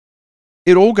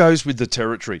It all goes with the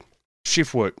territory.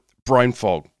 Shift work, brain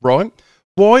fog, right?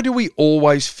 Why do we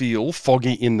always feel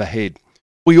foggy in the head?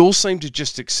 We all seem to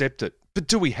just accept it, but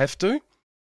do we have to?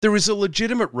 There is a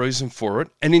legitimate reason for it,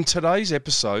 and in today's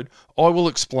episode, I will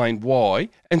explain why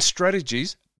and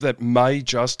strategies that may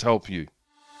just help you.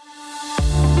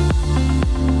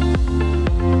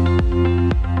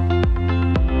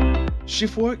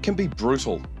 Shift work can be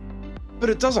brutal, but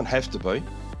it doesn't have to be.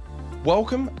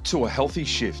 Welcome to A Healthy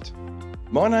Shift.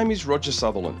 My name is Roger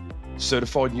Sutherland,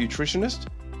 certified nutritionist,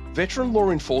 veteran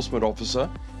law enforcement officer,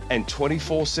 and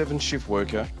 24/7 shift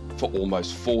worker for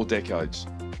almost 4 decades.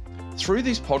 Through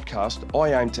this podcast,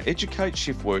 I aim to educate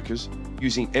shift workers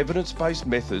using evidence-based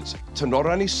methods to not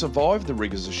only survive the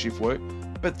rigours of shift work,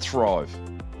 but thrive.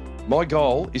 My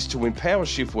goal is to empower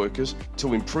shift workers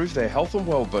to improve their health and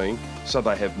well-being so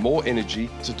they have more energy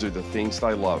to do the things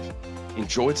they love.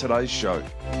 Enjoy today's show.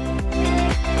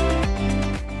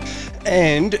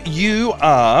 And you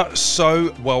are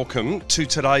so welcome to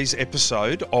today's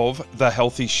episode of the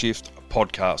Healthy Shift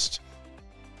podcast.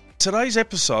 Today's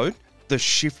episode, the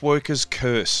shift worker's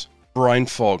curse, brain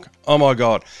fog. Oh my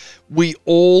God. We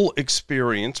all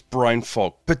experience brain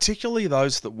fog, particularly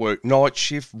those that work night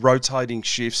shift, rotating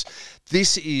shifts.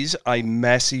 This is a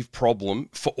massive problem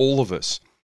for all of us.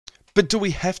 But do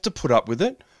we have to put up with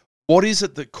it? What is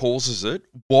it that causes it?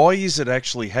 Why is it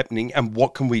actually happening? And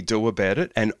what can we do about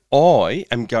it? And I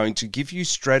am going to give you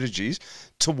strategies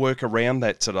to work around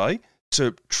that today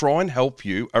to try and help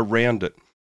you around it.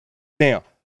 Now,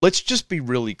 let's just be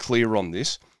really clear on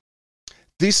this.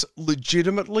 This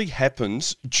legitimately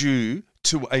happens due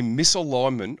to a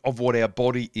misalignment of what our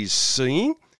body is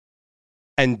seeing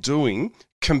and doing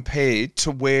compared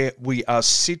to where we are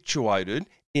situated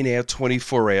in our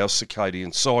 24-hour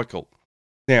circadian cycle.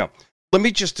 Now, let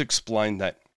me just explain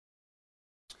that.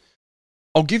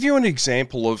 I'll give you an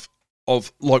example of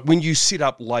like when you sit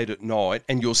up late at night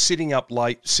and you're sitting up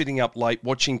late,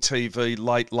 watching TV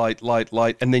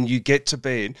late, and then you get to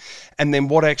bed, and then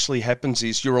what actually happens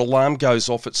is your alarm goes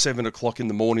off at 7 o'clock in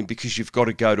the morning because you've got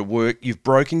to go to work, you've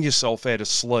broken yourself out of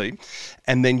sleep,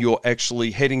 and then you're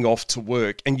actually heading off to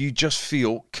work, and you just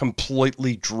feel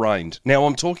completely drained. Now,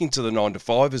 I'm talking to the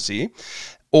 9-to-5ers here,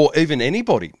 or even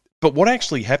anybody, but what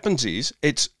actually happens is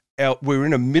we're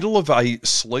in the middle of a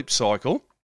sleep cycle,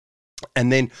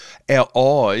 and then our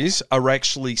eyes are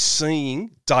actually seeing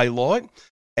daylight,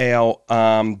 our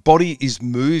body is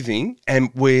moving, and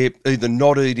we're either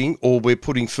not eating or we're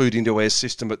putting food into our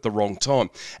system at the wrong time.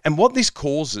 And what this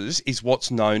causes is what's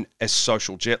known as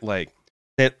social jet lag.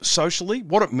 Now, socially,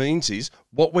 what it means is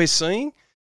what we're seeing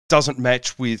doesn't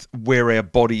match with where our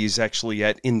body is actually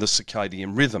at in the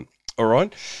circadian rhythm, all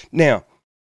right? Now,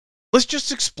 let's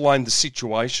just explain the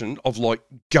situation of like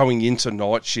going into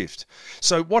night shift.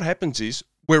 So what happens is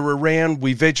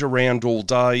we veg around all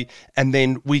day, and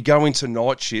then we go into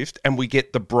night shift and we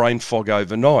get the brain fog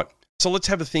overnight. So let's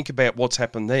have a think about what's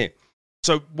happened there.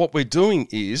 So what we're doing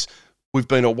is we've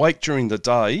been awake during the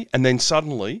day, and then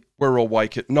suddenly we're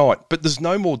awake at night. But there's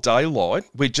no more daylight.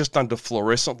 We're just under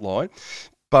fluorescent light,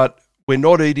 but we're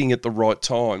not eating at the right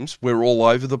times. We're all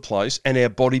over the place, and our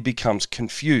body becomes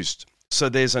confused. So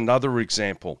there's another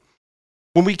example.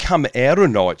 When we come out of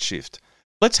night shift,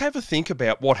 let's have a think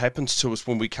about what happens to us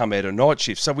when we come out of night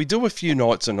shift. So we do a few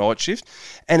nights of night shift,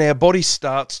 and our body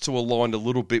starts to align a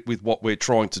little bit with what we're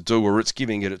trying to do, or it's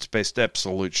giving it its best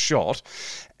absolute shot.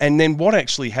 And then what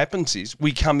actually happens is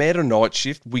we come out of night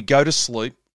shift, we go to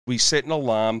sleep, we set an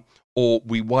alarm, or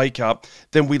we wake up,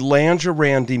 then we lounge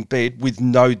around in bed with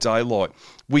no daylight.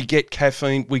 We get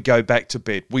caffeine, we go back to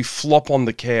bed. We flop on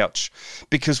the couch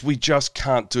because we just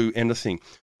can't do anything.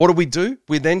 What do?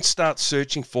 We then start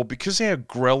searching for, because our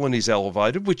ghrelin is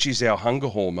elevated, which is our hunger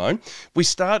hormone, we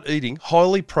start eating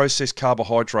highly processed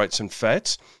carbohydrates and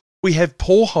fats. We have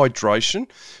poor hydration.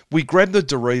 We grab the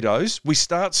Doritos, we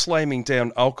start slamming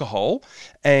down alcohol,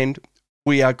 and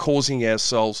we are causing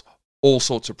ourselves all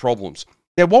sorts of problems.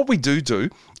 Now, what we do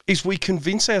is we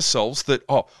convince ourselves that,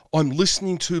 I'm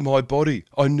listening to my body,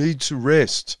 I need to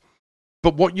rest.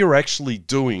 But what you're actually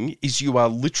doing is you are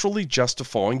literally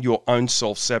justifying your own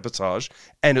self-sabotage,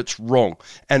 and it's wrong.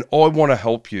 And I want to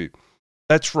help you.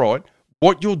 That's right.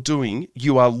 What you're doing,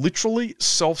 you are literally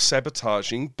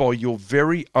self-sabotaging by your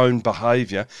very own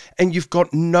behaviour, and you've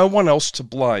got no one else to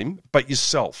blame but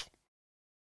yourself.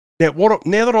 Now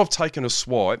that I've taken a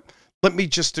swipe, let me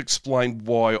just explain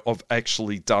why I've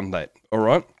actually done that, all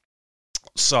right?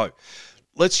 So,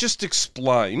 let's just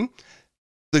explain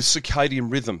the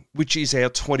circadian rhythm, which is our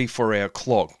 24-hour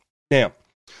clock. Now,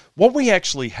 what we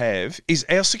actually have is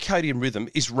our circadian rhythm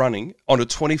is running on a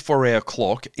 24-hour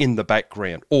clock in the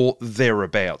background, or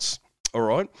thereabouts, all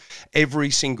right, every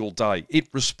single day. It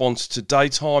responds to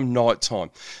daytime,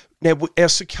 nighttime. Now, our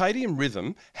circadian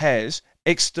rhythm has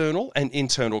external and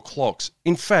internal clocks.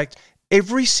 In fact,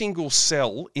 every single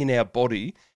cell in our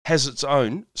body has its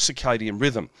own circadian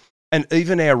rhythm. And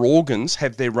even our organs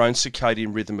have their own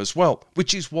circadian rhythm as well,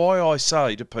 which is why I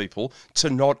say to people to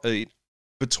not eat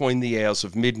between the hours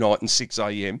of midnight and 6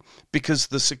 a.m. because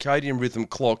the circadian rhythm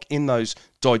clock in those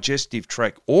digestive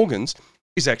tract organs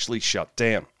is actually shut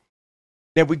down.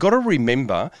 Now, we've got to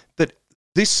remember that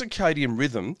this circadian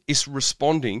rhythm is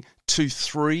responding to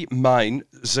three main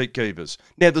zeitgebers.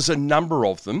 Now, there's a number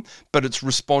of them, but it's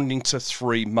responding to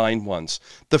three main ones.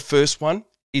 The first one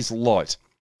is light.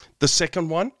 The second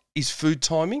one is food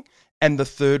timing. And the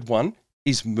third one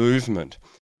is movement.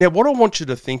 Now, what I want you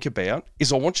to think about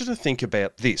is I want you to think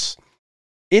about this.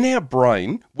 In our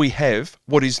brain, we have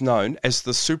what is known as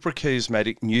the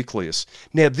suprachiasmatic nucleus.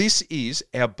 Now, this is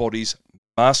our body's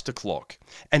master clock,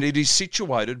 and it is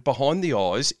situated behind the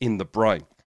eyes in the brain.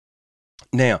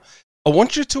 Now, I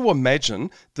want you to imagine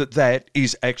that that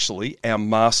is actually our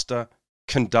master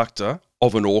conductor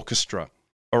of an orchestra.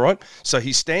 All right, so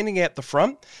he's standing out the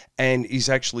front and he's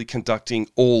actually conducting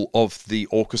all of the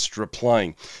orchestra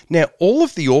playing. Now, all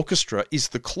of the orchestra is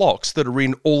the clocks that are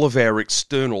in all of our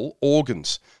external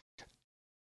organs.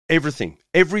 Everything,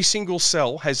 every single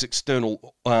cell has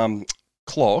external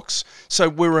clocks. So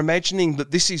we're imagining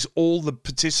that this is all the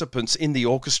participants in the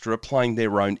orchestra playing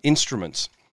their own instruments.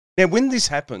 Now, when this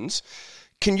happens,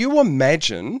 can you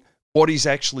imagine what is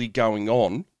actually going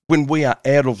on when we are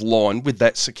out of line with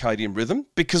that circadian rhythm?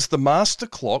 Because the master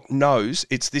clock knows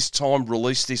it's this time,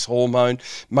 release this hormone,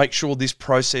 make sure this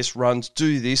process runs,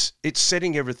 do this. It's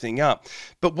setting everything up.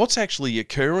 But what's actually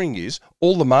occurring is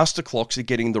all the master clocks are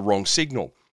getting the wrong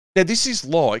signal. Now, this is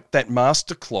like that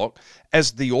master clock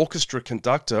as the orchestra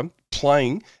conductor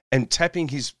playing and tapping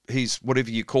his whatever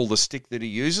you call the stick that he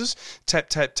uses, tap,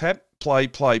 tap, tap, play,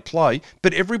 play, play.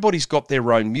 But everybody's got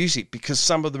their own music because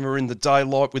some of them are in the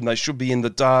daylight when they should be in the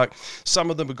dark.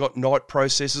 Some of them have got night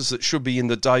processors that should be in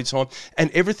the daytime, and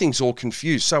everything's all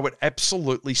confused. So it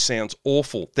absolutely sounds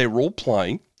awful. They're all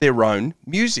playing their own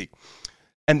music,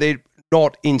 and they're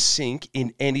not in sync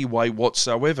in any way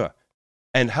whatsoever.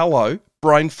 And hello,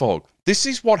 brain fog. This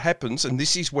is what happens, and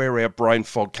this is where our brain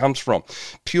fog comes from,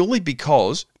 purely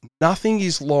because nothing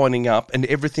is lining up and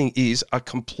everything is a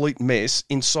complete mess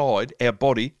inside our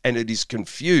body and it is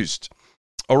confused.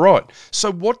 All right,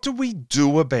 so what do we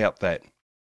do about that?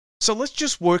 So let's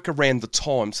just work around the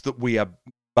times that we are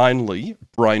mainly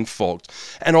brain fogged.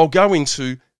 And I'll go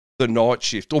into the night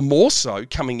shift, or more so,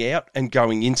 coming out and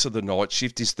going into the night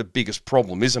shift is the biggest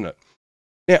problem, isn't it?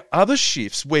 Now, other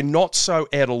shifts, we're not so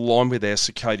out of line with our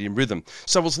circadian rhythm.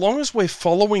 So as long as we're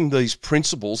following these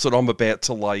principles that I'm about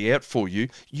to lay out for you,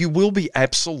 you will be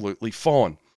absolutely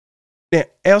fine. Now,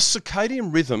 our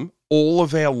circadian rhythm, all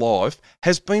of our life,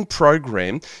 has been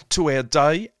programmed to our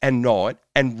day and night,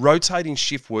 and rotating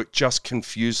shift work just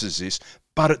confuses this,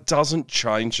 but it doesn't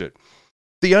change it.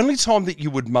 The only time that you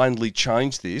would mainly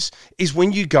change this is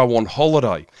when you go on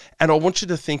holiday. And I want you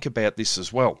to think about this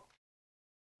as well.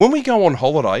 When we go on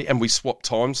holiday and we swap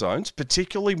time zones,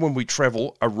 particularly when we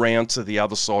travel around to the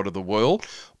other side of the world,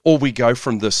 or we go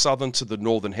from the southern to the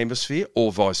northern hemisphere,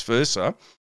 or vice versa,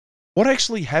 what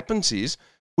actually happens is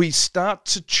we start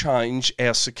to change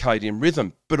our circadian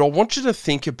rhythm. But I want you to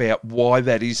think about why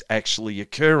that is actually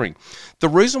occurring. The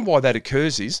reason why that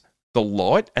occurs is the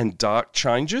light and dark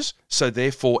changes, so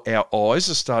therefore our eyes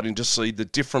are starting to see the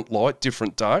different light,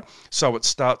 different dark, so it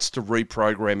starts to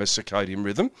reprogram a circadian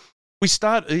rhythm. We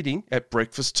start eating at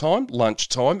breakfast time, lunch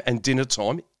time, and dinner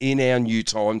time in our new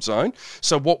time zone.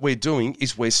 So what we're doing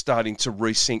is we're starting to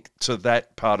resync to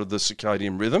that part of the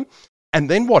circadian rhythm. And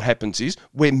then what happens is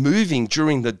we're moving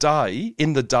during the day,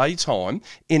 in the daytime,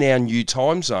 in our new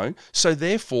time zone. So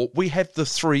therefore, we have the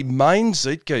three main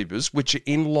zeitgebers, which are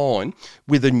in line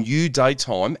with a new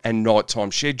daytime and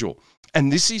nighttime schedule. And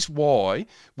this is why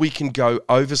we can go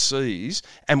overseas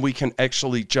and we can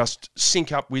actually just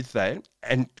sync up with that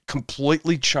and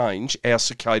completely change our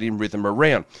circadian rhythm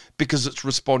around because it's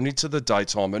responding to the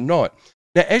daytime and night.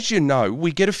 Now, as you know,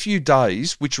 we get a few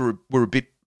days which were a bit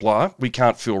blah, we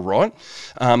can't feel right.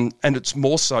 And it's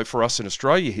more so for us in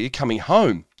Australia here, coming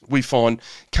home. We find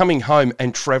coming home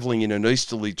and travelling in an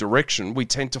easterly direction, we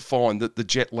tend to find that the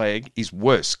jet lag is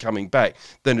worse coming back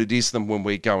than it is than when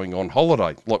we're going on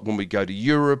holiday, like when we go to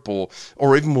Europe or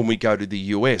even when we go to the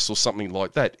US or something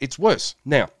like that. It's worse.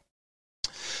 Now,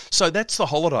 so that's the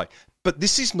holiday. But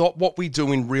this is not what we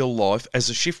do in real life as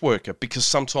a shift worker, because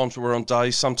sometimes we're on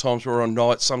days, sometimes we're on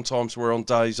nights, sometimes we're on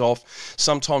days off,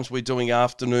 sometimes we're doing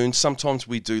afternoons, sometimes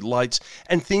we do lates,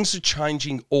 and things are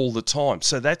changing all the time.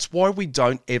 So that's why we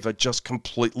don't ever just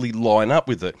completely line up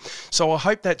with it. So I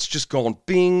hope that's just gone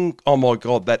bing. Oh my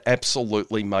God, that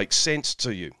absolutely makes sense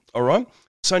to you. All right?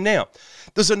 So now,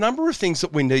 there's a number of things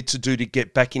that we need to do to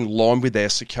get back in line with our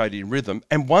circadian rhythm.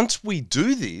 And once we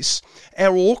do this,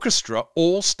 our orchestra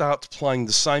all starts playing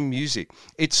the same music.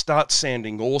 It starts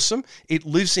sounding awesome. It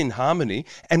lives in harmony.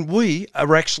 And we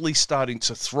are actually starting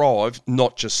to thrive,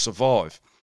 not just survive.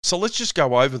 So let's just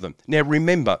go over them. Now,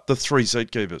 remember the 3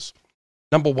 Zeitgebers.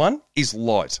 Number 1 is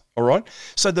light, all right?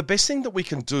 So the best thing that we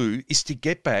can do is to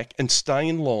get back and stay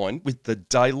in line with the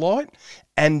daylight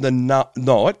and the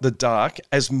night, the dark,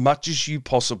 as much as you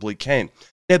possibly can.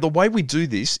 Now, the way we do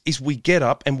this is we get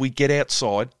up and we get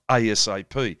outside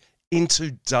ASAP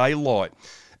into daylight.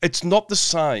 It's not the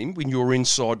same when you're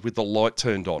inside with the light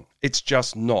turned on. It's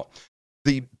just not.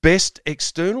 The best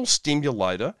external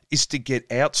stimulator is to get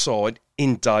outside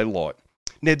in daylight.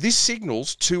 Now, this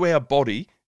signals to our body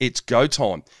it's go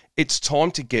time. It's time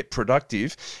to get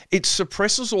productive. It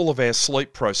suppresses all of our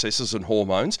sleep processes and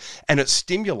hormones, and it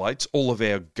stimulates all of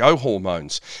our go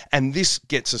hormones. And this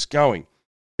gets us going.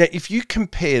 Now, if you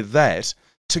compare that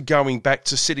to going back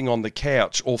to sitting on the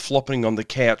couch or flopping on the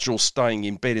couch or staying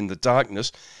in bed in the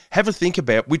darkness, have a think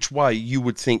about which way you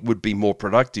would think would be more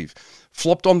productive.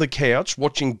 Flopped on the couch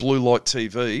watching blue light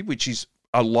TV, which is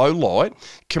a low light,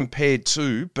 compared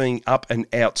to being up and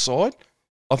outside.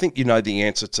 I think you know the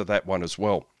answer to that one as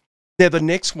well. Now, the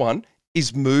next one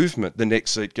is movement, the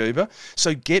next Zeitgeber.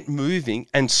 So get moving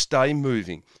and stay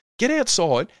moving. Get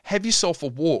outside, have yourself a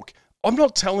walk. I'm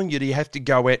not telling you that you have to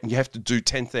go out and you have to do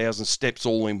 10,000 steps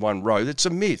all in one row. That's a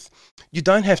myth. You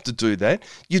don't have to do that.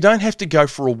 You don't have to go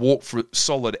for a walk for a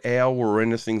solid hour or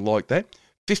anything like that.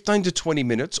 15 to 20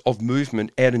 minutes of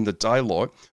movement out in the daylight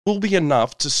will be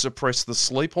enough to suppress the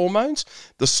sleep hormones,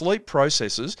 the sleep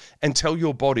processes, and tell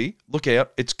your body, look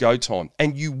out, it's go time.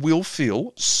 And you will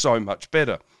feel so much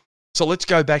better. So let's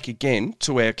go back again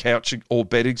to our couch or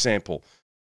bed example.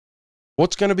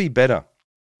 What's going to be better?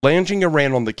 Lounging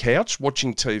around on the couch,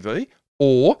 watching TV,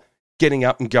 or getting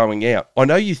up and going out? I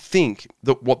know you think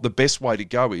that what the best way to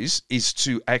go is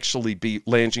to actually be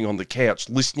lounging on the couch,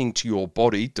 listening to your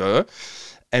body,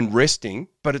 and resting,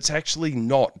 but it's actually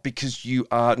not, because you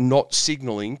are not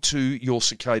signaling to your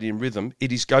circadian rhythm.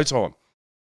 It is go time.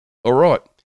 All right.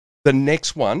 The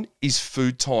next one is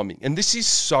food timing, and this is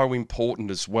so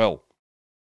important as well.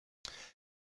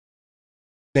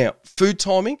 Now, food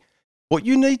timing, what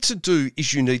you need to do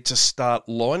is you need to start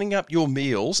lining up your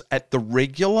meals at the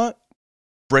regular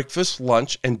breakfast,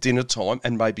 lunch, and dinner time,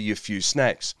 and maybe a few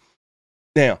snacks.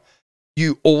 Now,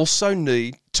 you also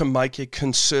need to make a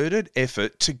concerted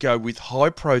effort to go with high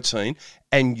protein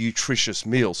and nutritious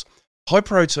meals. High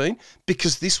protein,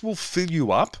 because this will fill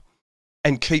you up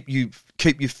and keep you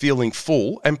feeling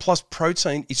full, and plus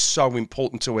protein is so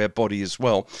important to our body as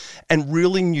well. And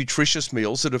really nutritious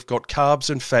meals that have got carbs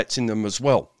and fats in them as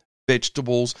well.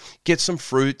 Vegetables, get some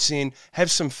fruits in, have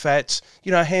some fats,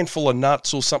 a handful of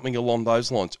nuts or something along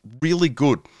those lines. Really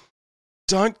good.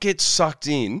 Don't get sucked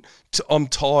in to I'm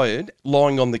tired,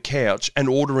 lying on the couch and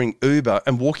ordering Uber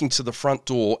and walking to the front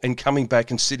door and coming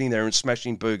back and sitting there and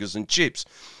smashing burgers and chips.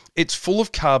 It's full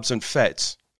of carbs and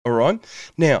fats, all right?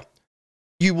 Now,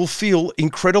 you will feel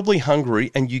incredibly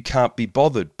hungry and you can't be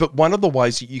bothered. But one of the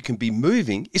ways that you can be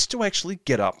moving is to actually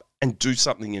get up and do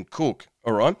something and cook,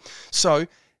 all right? So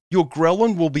your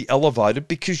ghrelin will be elevated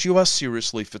because you are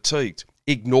seriously fatigued.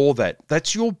 Ignore that.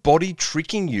 That's your body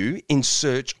tricking you in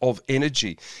search of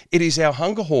energy. It is our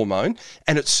hunger hormone,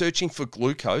 and it's searching for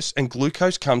glucose, and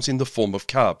glucose comes in the form of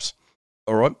carbs.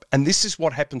 All right? And this is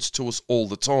what happens to us all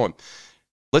the time.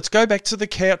 Let's go back to the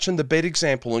couch and the bed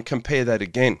example and compare that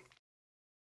again.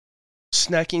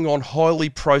 Snacking on highly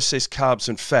processed carbs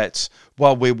and fats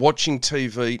while we're watching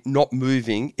TV, not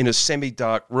moving in a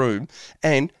semi-dark room,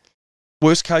 and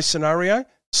worst case scenario,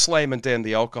 slamming down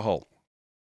the alcohol.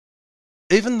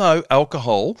 Even though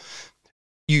alcohol,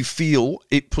 you feel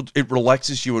it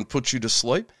relaxes you and puts you to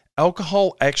sleep,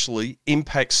 alcohol actually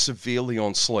impacts severely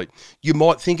on sleep. You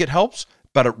might think it helps,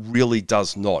 but it really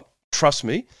does not. Trust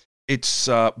me, it's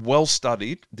well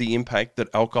studied, the impact that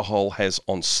alcohol has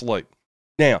on sleep.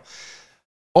 Now,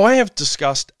 I have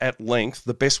discussed at length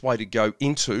the best way to go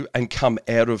into and come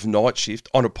out of night shift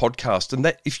on a podcast. And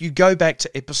that, if you go back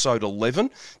to episode 11,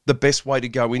 the best way to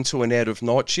go into and out of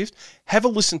night shift, have a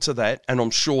listen to that, and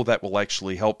I'm sure that will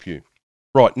actually help you.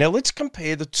 Right, now let's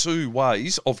compare the two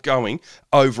ways of going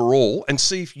overall and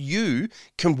see if you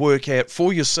can work out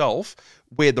for yourself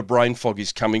where the brain fog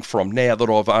is coming from now that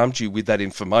I've armed you with that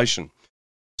information.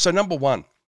 So number one,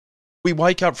 we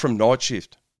wake up from night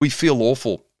shift. We feel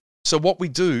awful. So what we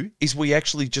do is we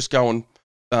actually just go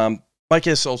and make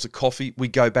ourselves a coffee. We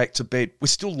go back to bed. We're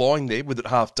still lying there with it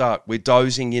half dark. We're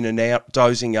dozing in and out,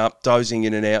 dozing up, dozing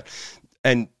in and out,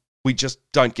 and we just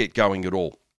don't get going at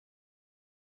all.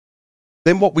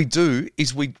 Then what we do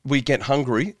is we get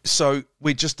hungry, so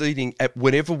we're just eating at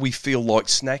whenever we feel like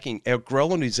snacking. Our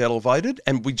ghrelin is elevated,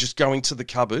 and we just go into the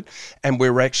cupboard and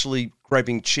we're actually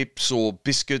grabbing chips or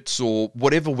biscuits or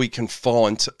whatever we can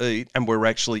find to eat, and we're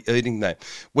actually eating that.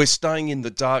 We're staying in the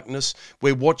darkness,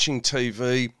 we're watching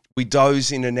TV, we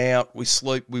doze in and out, we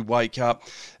sleep, we wake up.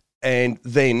 And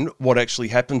then what actually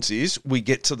happens is we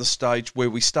get to the stage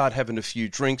where we start having a few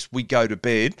drinks, we go to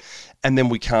bed, and then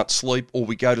we can't sleep, or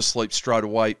we go to sleep straight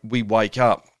away, we wake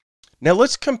up. Now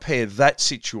let's compare that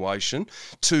situation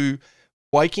to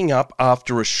waking up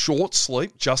after a short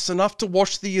sleep, just enough to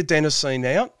wash the adenosine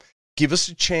out, give us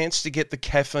a chance to get the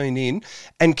caffeine in,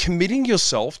 and committing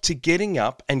yourself to getting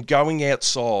up and going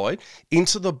outside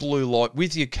into the blue light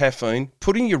with your caffeine,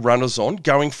 putting your runners on,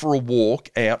 going for a walk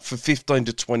out for 15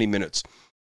 to 20 minutes.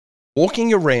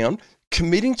 Walking around,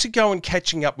 committing to go and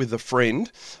catching up with a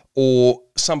friend or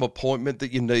some appointment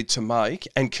that you need to make,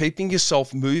 and keeping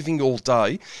yourself moving all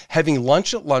day, having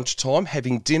lunch at lunchtime,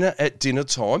 having dinner at dinner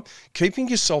time, keeping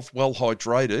yourself well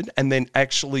hydrated, and then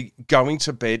actually going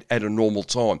to bed at a normal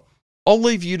time. I'll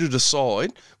leave you to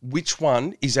decide which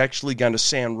one is actually going to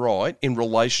sound right in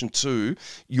relation to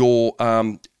your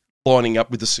lining up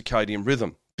with the circadian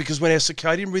rhythm. Because when our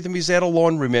circadian rhythm is out of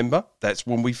line, remember, that's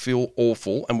when we feel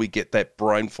awful and we get that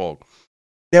brain fog.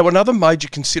 Now, another major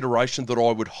consideration that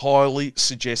I would highly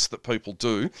suggest that people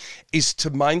do is to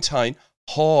maintain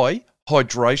high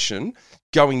hydration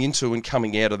going into and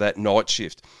coming out of that night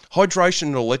shift. Hydration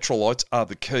and electrolytes are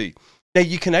the key. Now,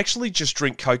 you can actually just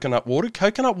drink coconut water.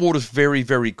 Coconut water is very,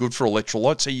 very good for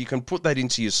electrolytes, so you can put that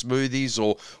into your smoothies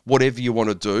or whatever you want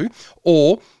to do.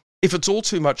 Or if it's all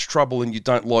too much trouble and you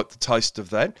don't like the taste of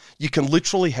that, you can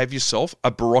literally have yourself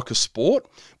a Barocca Sport,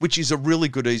 which is a really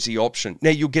good, easy option.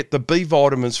 Now, you'll get the B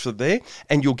vitamins for there,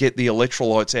 and you'll get the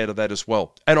electrolytes out of that as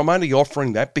well. And I'm only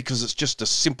offering that because it's just a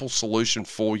simple solution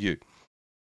for you.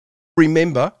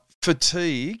 Remember,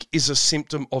 fatigue is a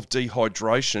symptom of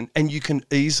dehydration, and you can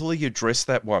easily address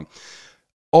that one.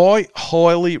 I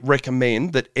highly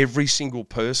recommend that every single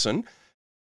person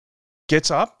gets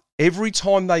up, every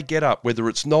time they get up, whether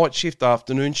it's night shift,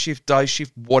 afternoon shift, day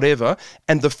shift, whatever,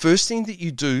 and the first thing that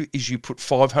you do is you put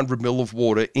 500 ml of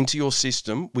water into your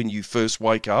system when you first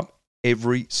wake up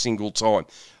every single time.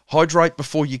 Hydrate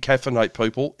before you caffeinate,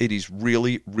 people. It is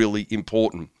really, really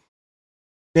important.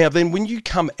 Now then, when you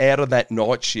come out of that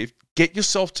night shift, get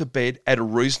yourself to bed at a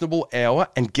reasonable hour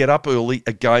and get up early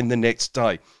again the next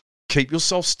day. Keep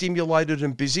yourself stimulated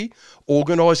and busy.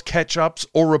 Organise catch-ups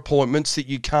or appointments that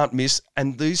you can't miss,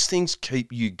 and these things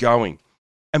keep you going.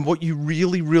 And what you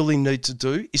really, really need to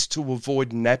do is to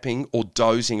avoid napping or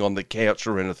dozing on the couch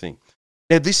or anything.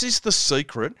 Now, this is the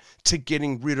secret to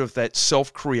getting rid of that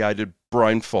self-created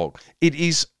brain fog. It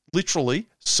is literally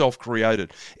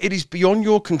self-created. It is beyond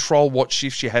your control what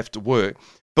shifts you have to work,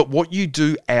 but what you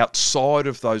do outside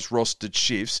of those rostered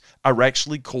shifts are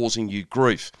actually causing you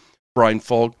grief, brain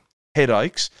fog,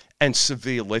 headaches, and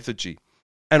severe lethargy.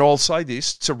 And I'll say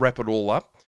this to wrap it all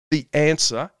up. The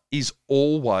answer is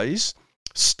always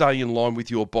stay in line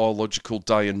with your biological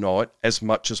day and night as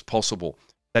much as possible.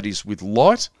 That is with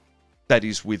light, that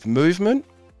is with movement,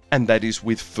 and that is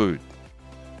with food.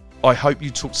 I hope you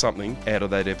took something out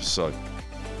of that episode.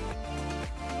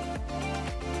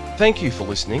 Thank you for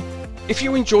listening. If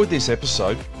you enjoyed this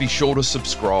episode, be sure to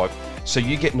subscribe so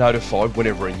you get notified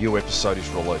whenever a new episode is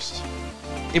released.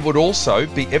 It would also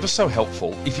be ever so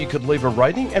helpful if you could leave a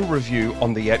rating and review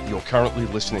on the app you're currently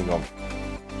listening on.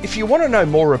 If you want to know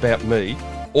more about me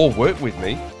or work with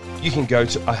me, you can go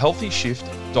to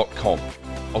ahealthyshift.com.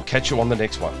 I'll catch you on the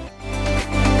next one.